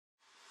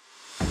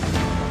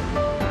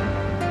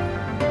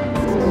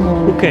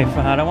Okay,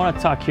 Fahad, I want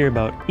to talk here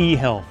about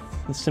eHealth.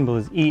 The symbol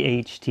is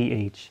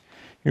EHTH.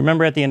 You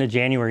remember at the end of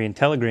January in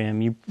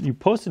Telegram, you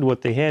posted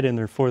what they had in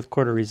their fourth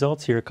quarter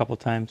results here a couple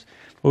times,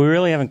 but we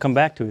really haven't come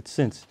back to it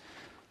since.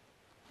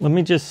 Let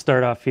me just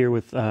start off here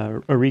with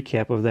a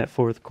recap of that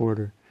fourth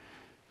quarter.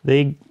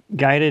 They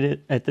guided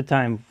it at the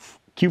time,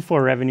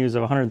 Q4 revenues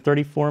of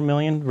 $134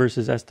 million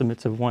versus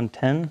estimates of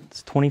 $110.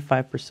 It's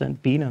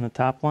 25% beat on the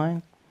top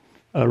line.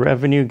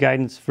 Revenue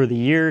guidance for the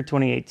year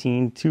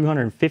 2018,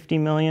 $250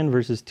 million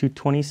versus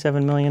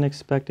 $227 million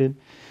expected.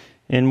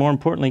 And more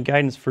importantly,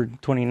 guidance for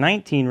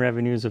 2019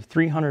 revenues of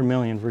 $300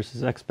 million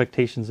versus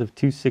expectations of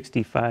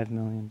 $265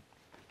 million.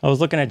 I was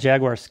looking at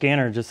Jaguar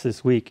Scanner just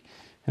this week,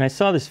 and I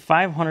saw this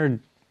 500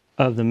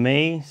 of the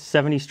May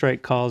 70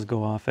 strike calls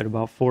go off at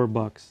about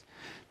 $4.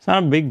 It's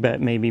not a big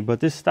bet maybe, but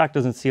this stock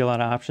doesn't see a lot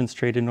of options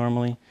traded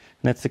normally, and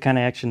that's the kind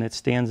of action that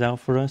stands out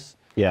for us.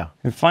 Yeah.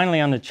 And finally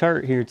on the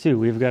chart here too,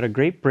 we've got a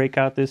great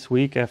breakout this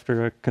week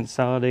after a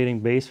consolidating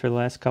base for the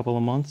last couple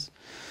of months.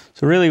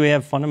 So really we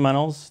have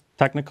fundamentals,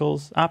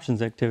 technicals,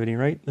 options activity,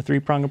 right? The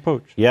three-pronged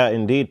approach. Yeah,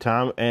 indeed,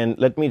 Tom. And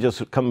let me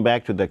just come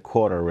back to that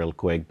quarter real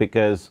quick,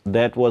 because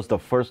that was the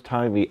first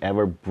time we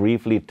ever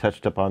briefly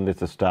touched upon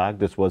this stock.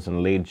 This was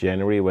in late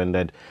January when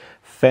that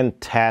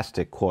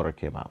fantastic quarter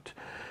came out.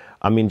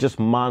 I mean, just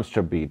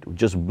monster beat,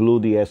 just blew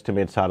the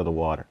estimates out of the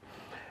water.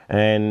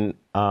 And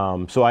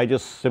so I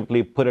just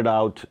simply put it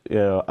out,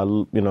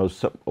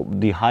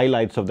 the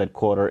highlights of that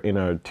quarter in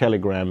a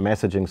Telegram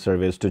messaging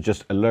service to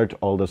just alert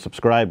all the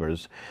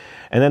subscribers.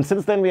 And then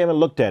since then, we haven't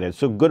looked at it.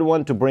 So good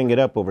one to bring it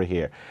up over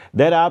here.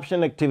 That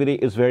option activity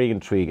is very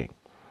intriguing.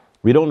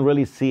 We don't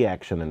really see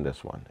action in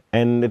this one.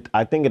 And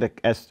I think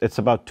it's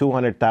about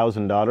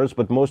 $200,000.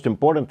 But most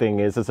important thing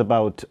is it's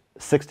about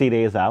 60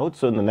 days out,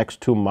 so in the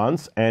next 2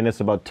 months, and it's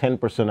about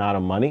 10% out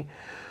of money.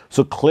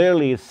 So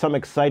clearly some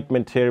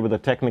excitement here with a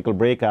technical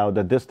breakout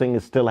that this thing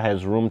still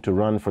has room to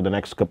run for the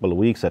next couple of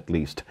weeks at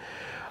least.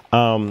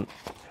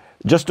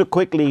 Just to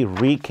quickly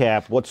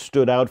recap what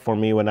stood out for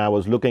me when I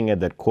was looking at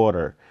that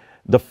quarter.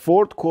 The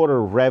fourth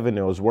quarter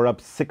revenues were up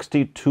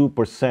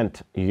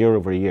 62% year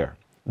over year.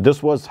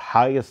 This was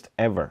highest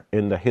ever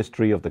in the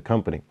history of the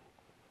company.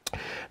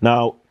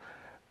 Now,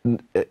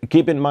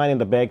 keep in mind in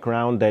the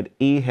background that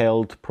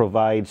eHealth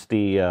provides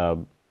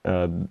the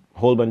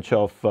whole bunch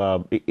of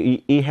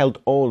eHealth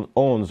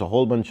owns a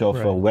whole bunch of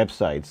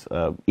websites,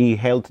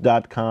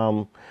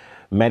 EHTH.com,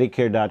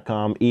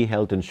 Medicare.com,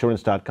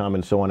 eHealthInsurance.com,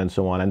 and so on and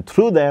so on. And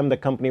through them, the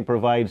company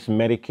provides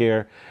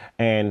Medicare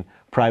and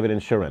private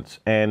insurance.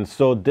 And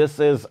so this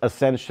is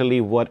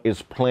essentially what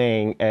is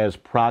playing as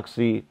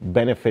proxy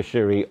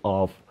beneficiary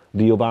of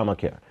the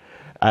Obamacare.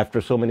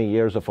 After so many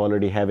years of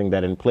already having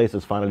that in place,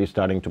 it's finally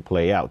starting to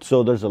play out.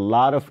 So there's a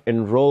lot of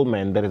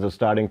enrollment that is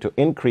starting to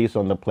increase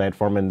on the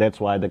platform, and that's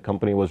why the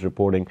company was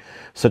reporting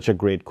such a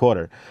great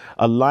quarter.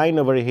 A line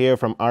over here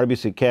from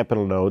RBC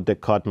Capital Note that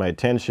caught my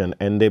attention,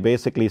 and they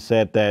basically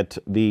said that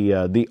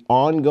the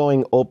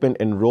ongoing open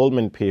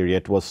enrollment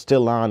period was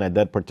still on at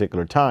that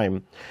particular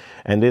time.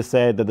 And they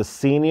said that the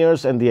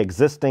seniors and the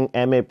existing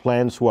MA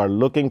plans who are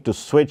looking to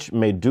switch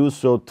may do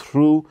so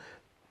through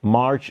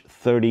March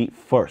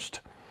 31st.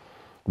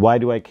 Why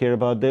do I care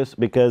about this?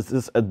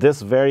 Because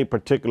this very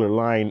particular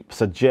line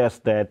suggests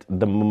that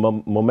the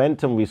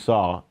momentum we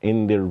saw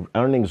in the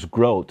earnings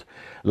growth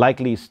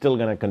likely is still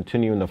going to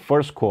continue in the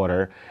first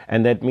quarter.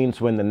 And that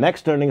means when the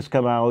next earnings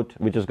come out,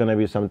 which is going to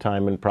be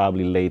sometime in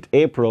probably late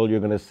April, you're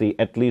going to see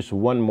at least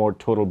one more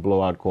total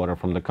blowout quarter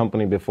from the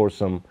company before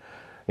some,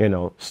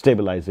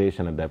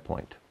 stabilization at that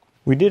point.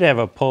 We did have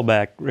a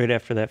pullback right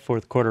after that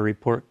fourth quarter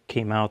report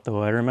came out,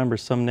 though. I remember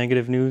some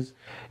negative news.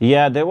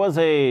 Yeah, there was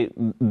a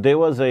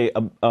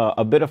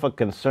bit of a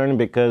concern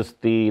because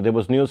there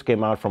was news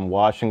came out from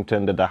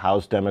Washington that the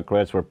House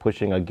Democrats were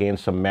pushing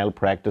against some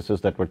malpractices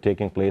that were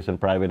taking place in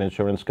private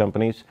insurance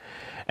companies,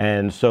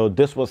 and so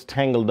this was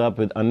tangled up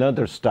with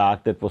another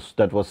stock that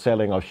was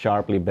selling off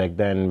sharply back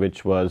then,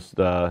 which was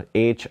the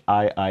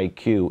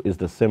HIIQ is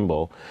the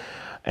symbol.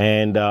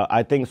 And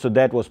I think so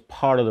that was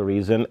part of the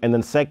reason. And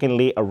then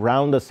secondly,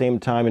 around the same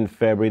time in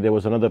February, there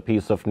was another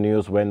piece of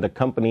news when the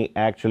company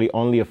actually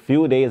only a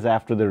few days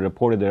after they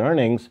reported their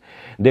earnings,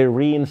 they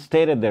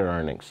reinstated their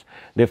earnings.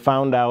 They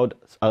found out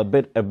a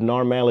bit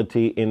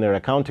abnormality in their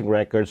accounting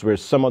records where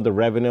some of the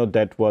revenue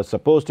that was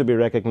supposed to be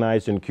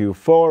recognized in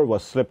Q4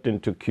 was slipped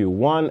into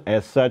Q1.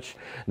 As such,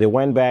 they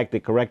went back, they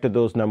corrected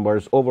those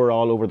numbers.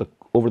 Overall,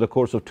 over the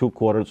course of 2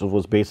 quarters, it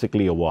was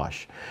basically a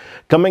wash.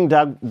 Coming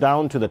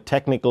down to the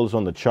technicals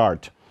on the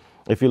chart,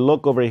 if you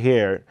look over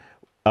here,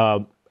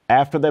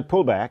 after that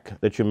pullback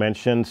that you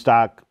mentioned,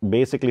 stock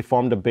basically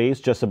formed a base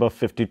just above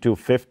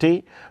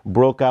 52.50,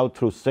 broke out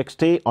through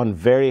 60 on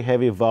very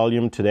heavy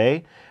volume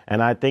today.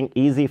 And I think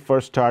easy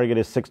first target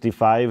is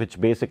 65, which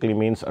basically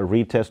means a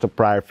retest of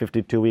prior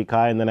 52-week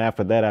high. And then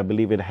after that, I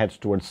believe it heads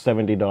towards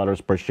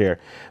 $70 per share.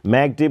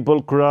 MACD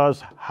bull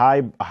cross,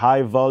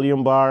 high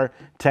volume bar,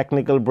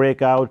 technical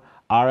breakout,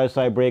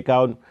 RSI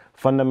breakout,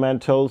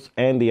 fundamentals,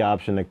 and the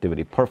option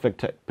activity.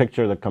 Perfect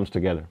picture that comes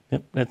together.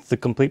 Yep, that's the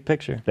complete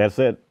picture. That's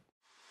it.